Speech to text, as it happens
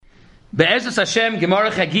Be'ezus Hashem,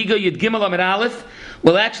 Gemara Chagiga Yud Gimel Amid Aleph.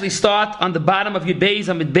 We'll actually start on the bottom of Yud Beis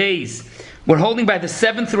Amid Beis. We're holding by the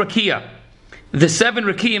 7th Rakia. The 7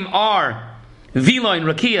 Rakiyim are Viloin,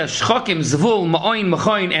 Rakia, Shchokim, Zvul, Ma'oin,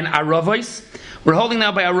 Machoin, and Aravos. We're holding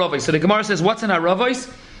now by Aravos. So the Gemara says, what's in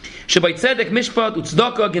Aravos? Shabai Tzedek, Mishpat,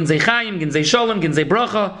 Utzdaka, Genzei Chaim, Genzei Shalom, Genzei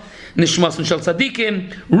Bracha, Nishmas Shel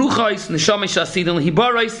Tzadikim, Ruchais, Neshama Shasidin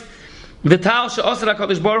Hibarais, Vital Sha'osra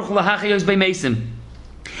Kadosh Baruch Hu Lahachayos Beimesim.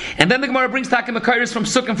 And then the Gemara brings Takim Akairis from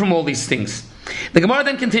Sukkim from all these things. The Gemara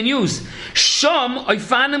then continues, Sham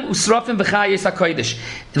Oifanim Usrafim V'chayes HaKodesh.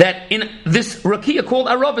 That in this Rakia called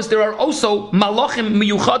Arabis, there are also Malachim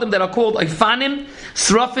Miyuchadim that are called Oifanim,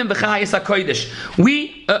 Srafim V'chayes HaKodesh.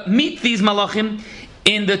 We meet these Malachim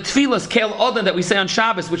in the Tfilas Kel Odan that we say on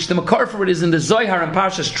Shabbos, which the Makar for it is in the Zohar and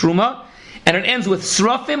Parshas Truma, and it ends with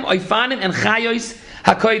Srafim, Oifanim, and Chayos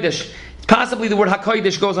HaKodesh. Possibly the word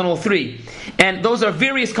HaKodesh goes on all three. And those are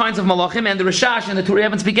various kinds of malachim, and the Rashash and the Turei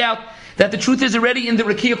Even speak out that the truth is already in the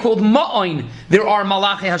Rakia called Ma'oin, there are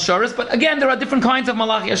Malachi Hasharis, but again, there are different kinds of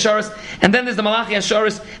Malachi Hasharis, and then there's the Malachi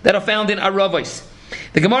Hasharis that are found in Aravos.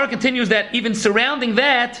 The Gemara continues that even surrounding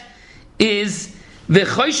that is the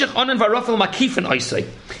Choshech Onan Varofel Makifin Oisai,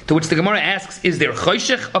 to which the Gemara asks, is there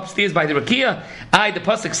Choshech upstairs by the Rakia? The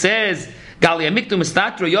Pasuk says, Galia Miktu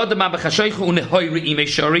Mistatra Yodama B'Chashoichu Unehoyri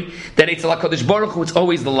Imeshori, that it's like Kodesh Baruch Hu, it's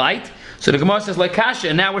always the light. So the Gemara says like Kasha,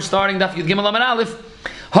 and now we're starting Daf Yud Gimel Amud Aleph.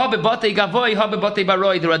 Habe Batei Gavoy, Habe Batei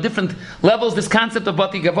Baroi. There are different levels. This concept of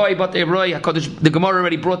Batei Gavoy, Batei Baroi, the Gemara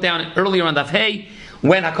already brought down earlier on Daf Hey,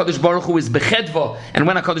 when HaKadosh Baruch Hu is Bechedva and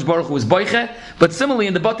when HaKadosh Baruch Hu is Boiche. But similarly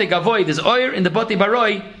in the Batei Gavoy there's Oyer, in the Batei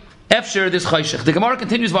Baroi Efsher there's Choshech. The Gemara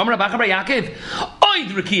continues, V'amar Bachar Yaakov,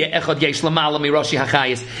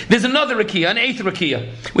 there's another Rakia, an 8th Rakia,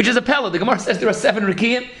 which is a Pella. The Gemara says there are 7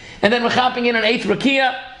 Rakiyim, and then we're chopping in an 8th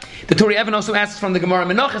Rakia. The Turei Even also asks from the Gemara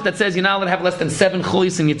Menachos that says you're not allowed to have less than 7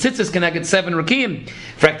 Chulis and Yitzitzis can I get 7 Rakiyim. In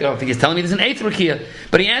fact, I don't think he's telling me there's an 8th Rakia,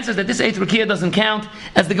 but he answers that this 8th Rakia doesn't count,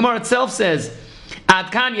 as the Gemara itself says,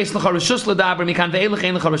 Ad kan yesh lecha reshus l'daber, mikan ve'elech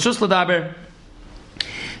ein lecha reshus l'daber.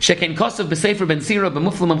 Sheken Kosev b'Sefer Ben Sira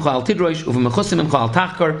b'Muflam Imcha Al Tidrosh u'v'Mechusim Imcha Al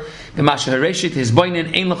Tachkar b'Masha Hareshit His Boinen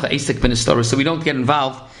Ein Lecha Esek Ben Estorah. So we don't get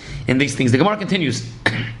involved in these things. The Gemara continues.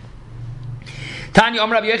 Tanya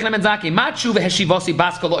Omer Rabbi Yochanan ben Zakkai Matshu v'Heshivasi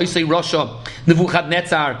Baskal Oisei Rosha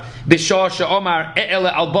Nebuchadnezzar B'Shor She'omar E'ele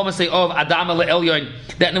Al Bomasei Ov Adama LeElyon.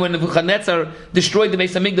 That when Nebuchadnezzar destroyed the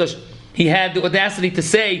Beis Hamikdash, he had the audacity to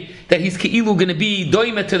say that he's Ke'ilu going to be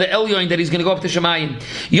doimet to the Elyon, that he's going to go up to Shemayim.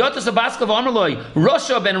 Yotas Abaskov Amarloi,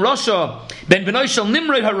 Rosha ben Benoy Shel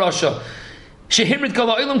Nimrod HaRosha, Shehimrid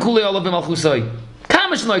Kala Olam Kulei Olav B'Malchusai.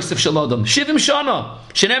 Kamish Noisef Shalodom, Shivim Shana,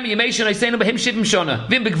 Shenem Yemeshin Aisenu Behim Shivim Shana,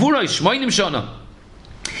 Vim Begvuroy Shmoinim Shana.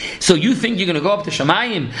 So you think you're going to go up to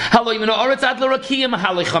Shemayim? Halo yimeno oretz ad l'rakiyah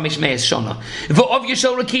mahalei chamish me'es shana. V'ov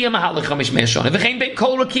yishol rakiyah mahalei chamish me'es shana. V'chein bein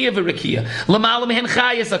kol rakiyah v'rakiyah. L'mala mehen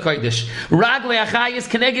chayes HaKodesh. Raglei achayes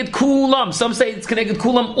keneged kulam. Some say it's keneged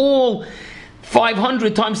kulam all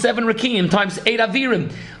 500 times 7 rakiyim times 8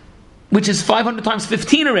 avirim, which is 500 times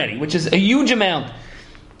 15 already, which is a huge amount.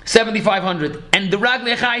 7,500. And the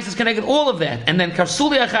Raglei achayes is keneged all of that. And then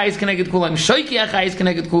Karsuli achayes keneged kulam. Shoiki achayes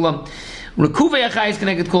keneged kulam. Rekuvei Achayis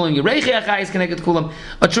connected kulam, Yereichei Achayis connected kulam,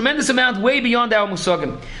 a tremendous amount way beyond our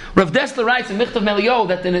musagim. Rav Dessler writes in Michtav Melio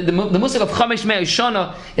that the musag of Chamesh Me'ez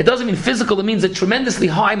Shana, it doesn't mean physical, it means a tremendously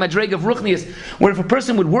high madreg of ruchnius, where if a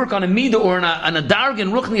person would work on a midah or on a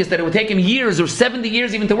dargan ruchnius, that it would take him years or 70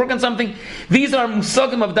 years even to work on something. These are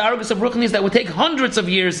musagim of dargas of ruchnius that would take hundreds of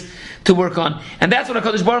years to work on. And that's what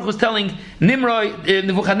HaKadosh Baruch was telling Nimrod,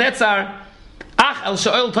 Nebuchadnezzar,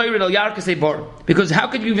 because how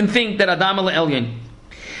could you even think that Adam Elyon?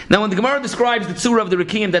 Now, when the Gemara describes the tzura of the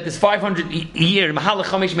Rakiyim, that is 500 year Mahalach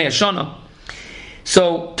Chamesh Me'ashana,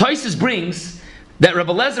 so Taisus brings that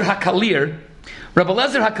Rabbi Lezer HaKalir,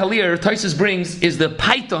 Taisus brings is the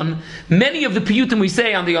Python. Many of the piyutim we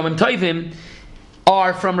say on the Yom Tovim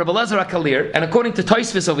are from Rabbi Lezer HaKalir, and according to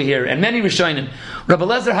Tosfos over here and many Rishonim, Rabbi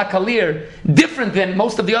Lezer HaKalir, different than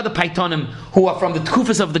most of the other Paitonim who are from the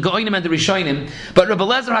Tkufas of the Goinim and the Rishonim, but Rabbi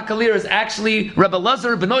Lezer HaKalir is actually Rabbi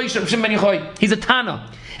Lezer Benoy Shimon ben Yochai. He's a Tana,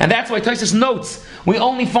 and that's why Tosfos notes we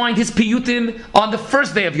only find his piyutim on the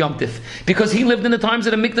first day of Yom Tif, because he lived in the times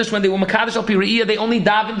of the Mikdash when they were Makadosh al Piriyah, they only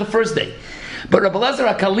davened the first day. But Rabbi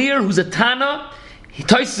Lezer HaKalir, who's a Tana,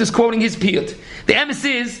 Tosfos is quoting his piyut. The emes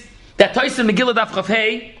is that Tosfos Megillah Daf Chaf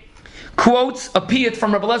Hey quotes a piyut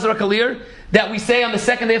from Rabbi Lezer HaKalir that we say on the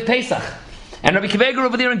second day of Pesach. And Rabbi Kiveger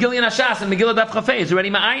over there in Gilyon Hashas and Megillah Daf Chaf Hey is already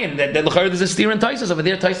ma'ayin. That there's a steer in Tosfos over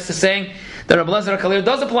there. Tosfos is saying that Rabbi Lezer HaKalir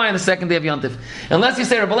does apply on the second day of Yom Tov. Unless you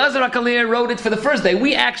say Rabbi Lezer HaKalir wrote it for the first day.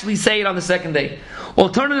 We actually say it on the second day.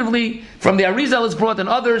 Alternatively, from the Arizal is brought and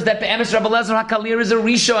others that Be'emes Rabbi Eliezer HaKalir is a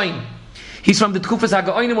Rishoin. He's from the Tkufas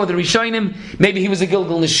HaGa'onim or the Rishonim. Maybe he was a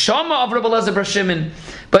Gilgal Neshama of Rabbi Eliezer Bar Shimon.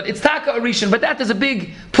 But it's Taka a Rishon. But there's a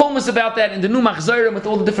big pulmus about that in the New Machzorim with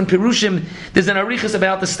all the different Pirushim. There's an Arichas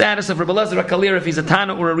about the status of Rabbi Eliezer HaKalir if he's a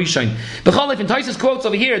Tana or a Rishon. B'cholif in Taisus quotes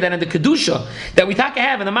over here that in the Kedusha that we Taka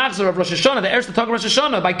have in the Machzor of Rosh Hashanah, the Erste Tag of Rosh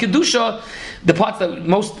Hashanah, by Kedusha, the parts that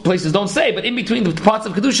most places don't say, but in between the parts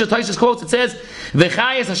of Kedusha, Taisus quotes, it says,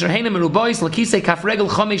 V'chayes asher heinem merubois l'kisei kaf regel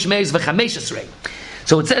chomesh meis v'chamesh esrei.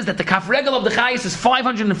 So it says that the kaf regel of the chayis is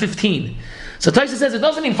 515. So Taisa says it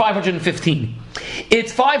doesn't mean 515.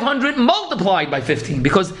 It's 500 multiplied by 15,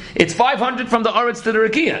 because it's 500 from the Aretz to the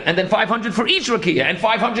Rakia, and then 500 for each Rakia, and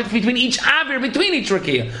 500 between each Avir, between each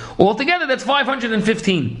Rakia. Altogether, that's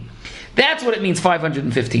 515. That's what it means,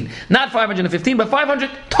 515. Not 515, but 500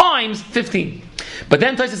 times 15. But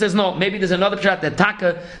then Taisa says, no, maybe there's another pshat that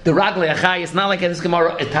Taka, the Ragle Achai, it's not like this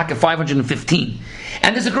Gemara, it's Taka 515.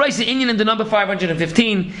 And there's a great Indian in the number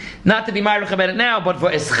 515, not to be myrich about it now, but for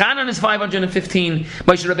Eschanan is 515,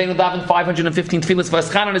 Moshe Rabbeinu daven 515, Tfilas for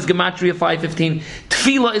Eschanan is Gematria 515,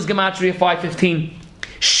 Tfila is Gematria 515,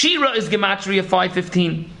 Shira is Gematria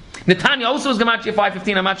 515, Netanya also is Gematria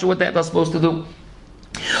 515, I'm not sure what that was supposed to do.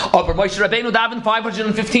 Oh, but Moshe Rabbeinu davened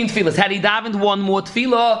 515 tefillas. Had he davened one more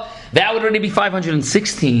tefillah, that would already be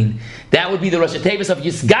 516. That would be the Rosh Hashanah of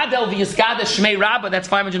Yisgadel v'Yisgadel Shmei Rabbah. That's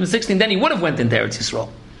 516. Then he would have went into Eretz Yisrael.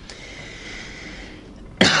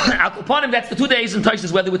 Upon him, that's the 2 days in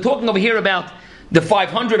Taishes. Whether we're talking over here about the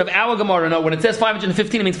 500 of our Gemara, no, when it says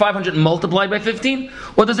 515, it means 500 multiplied by 15.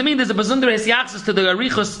 Or does it mean there's a Bazundar Hisyachsis to the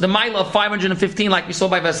Arichus, the Maila of 515, like we saw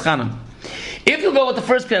by Veschanan? If you go with the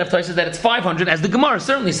first pshat of Taishes that it's 500, as the Gemara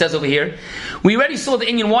certainly says over here, we already saw the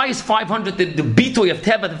Inyan. Why is 500 the bitoy of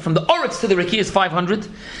Teva from the Oretz to the Rakia is 500?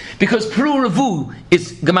 Because Peru Ravu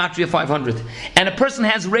is Gematria 500. And a person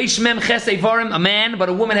has Reish Mem Ches Evarim, a man, but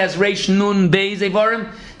a woman has Reish Nun Beis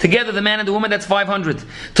Evarim. Together, the man and the woman, that's 500.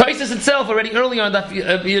 Taisus itself, already earlier on Daf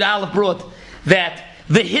Yud Aleph, brought that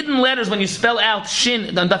the hidden letters when you spell out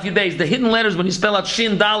Shin, on Daf Yud Beis, the hidden letters when you spell out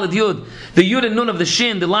Shin, Daled, Yud, the Yud and Nun of the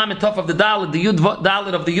Shin, the Lam and Tov of the Daled, the Yud,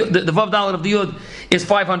 Daled of the Yud, the Vav Daled of the Yud is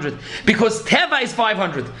 500. Because Teva is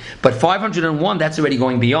 500. But 501, that's already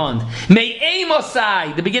going beyond. Me'ei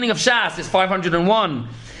Mosai, the beginning of Shas, is 501.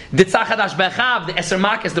 The Tzachadash Bechav, the Eser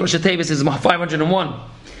Makes, the Rosh Hashanah is 501.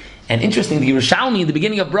 And interestingly, the Yerushalmi in the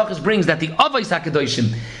beginning of Brachas brings that the Avos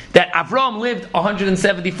HaKadoshim, that Avram lived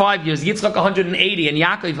 175 years, Yitzchak 180, and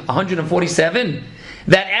Yaakov 147,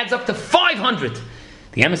 that adds up to 500.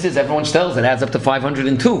 The emes says everyone tells it adds up to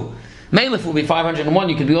 502. Melech will be 501,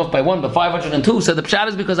 you can be off by one, but 502. So the pshat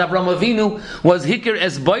is because Avram Avinu was Hikr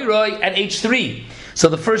as Boiroi at age 3. So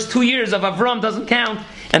the first 2 years of Avram doesn't count,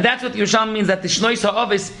 and that's what the Yerushalmi means, that the Shnois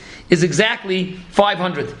HaAvis is exactly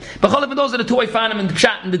 500. But those are the two Eifanim and the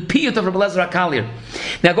Pshat and the Piyut of Rabbi Eliezer HaKalir.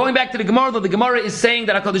 Now going back to the Gemara, though, the Gemara is saying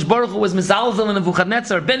that HaKadosh Baruch Hu was Mizalzel and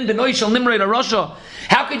Nebuchadnezzar, Ben Benoy Shel Nimrei Rasha.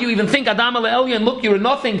 How could you even think Adam Elyon, and look, you're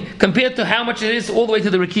nothing compared to how much it is all the way to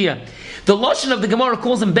the Rakia? The Lashon of the Gemara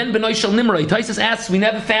calls him Ben Benoy Shel Nimrei. Taisus asks, we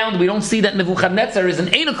don't see that Nebuchadnezzar is an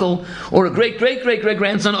Enochel or a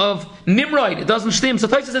great-great-great-great-grandson of Nimrod. It doesn't stem. So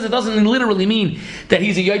Taisus says it doesn't literally mean that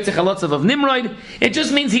he's a Yotzei Chalotzav of Nimrod. It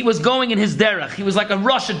just means he was going in his derech. He was like a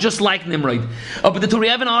Rasha, just like Nimrod. But the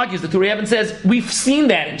Turei Even argues. The Turei Even says we've seen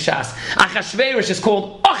that in Shas. Achashverosh is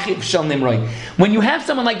called Achiv Shel Nimrod. When you have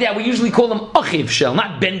someone like that, we usually call him Achiv Shel,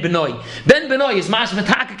 not Ben Benoy. Ben Benoy is Mash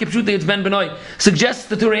V'Taka Kipshute. It's Ben Benoy. Suggests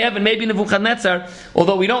the Turei Even maybe Nebuchadnezzar,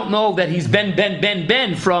 although we don't know that he's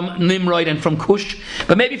Ben from Nimrod and from Cush,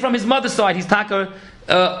 but maybe from his mother's side he's Taka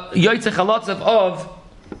Yotzei Chalotzav of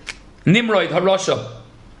Nimrod Harasha.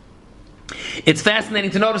 It's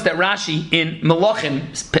fascinating to notice that Rashi in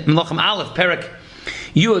Melachim Aleph, Perek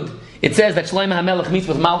Yud, it says that Shlomo HaMelech meets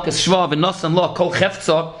with Malchus Shvav and Nosan Lo Kol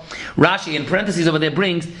Chefza. Rashi in parentheses over there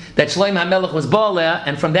brings that Shlomo HaMelech was Baaleh,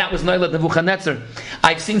 and from that was Noilad Nebuchadnezzar.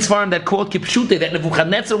 I've seen Svarim that quote Kipshute that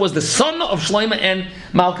Nebuchadnezzar was the son of Shlomo and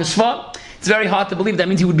Malchus Shvav. It's very hard to believe. That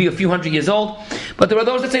means he would be a few hundred years old. But there are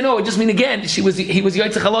those that say no. It just means again he was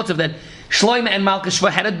Yotzei Chalotzav, that Shlomo and Malchus Shvav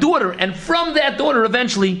had a daughter, and from that daughter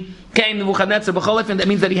eventually came Nebuchadnezzar B'cholef, and that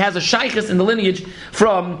means that he has a shaykhis in the lineage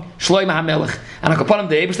from Shlomo HaMelech. And Akapanim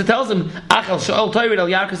the Eibishter tells him, Achal Sha'ol Toirid Al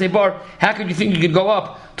Yarkas Ebar, how could you think you could go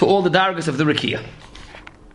up to all the dargas of the Rakia?